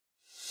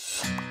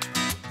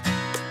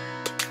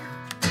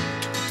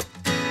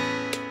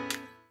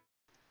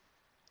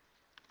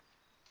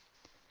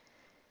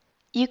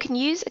You can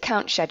use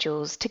account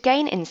schedules to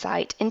gain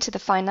insight into the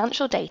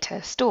financial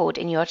data stored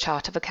in your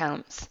chart of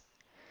accounts.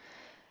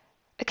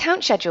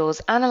 Account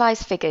schedules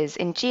analyse figures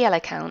in GL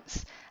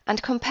accounts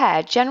and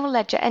compare general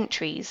ledger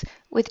entries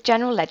with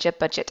general ledger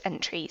budget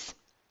entries.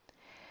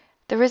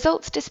 The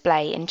results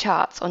display in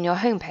charts on your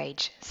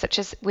homepage, such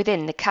as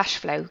within the cash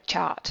flow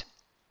chart.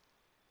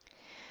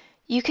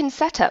 You can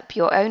set up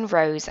your own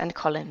rows and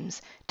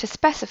columns to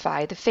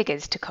specify the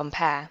figures to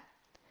compare.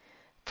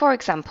 For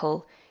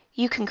example,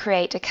 you can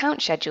create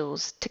account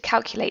schedules to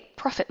calculate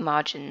profit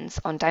margins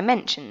on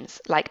dimensions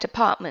like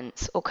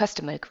departments or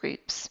customer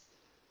groups.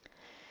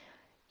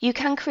 You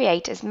can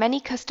create as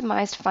many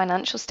customized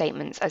financial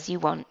statements as you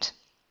want.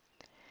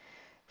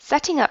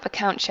 Setting up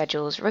account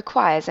schedules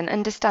requires an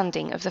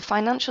understanding of the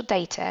financial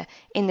data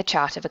in the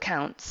chart of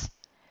accounts.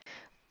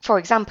 For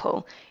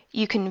example,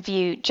 you can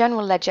view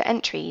general ledger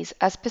entries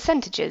as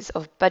percentages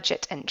of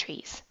budget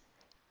entries.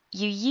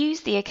 You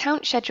use the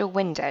account schedule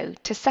window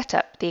to set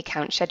up the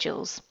account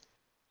schedules.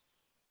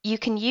 You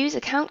can use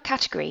account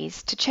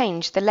categories to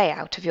change the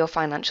layout of your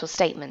financial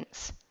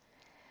statements.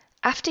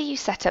 After you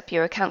set up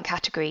your account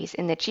categories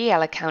in the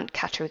GL account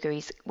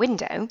categories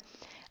window,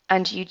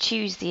 and you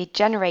choose the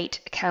Generate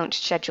Account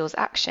Schedules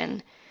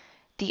action,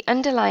 the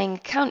underlying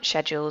account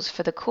schedules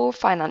for the core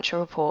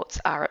financial reports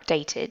are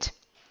updated.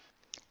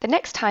 The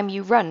next time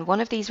you run one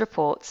of these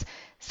reports,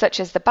 such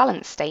as the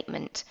balance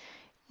statement,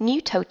 new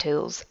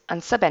totals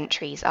and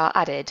sub-entries are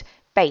added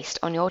based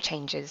on your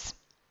changes.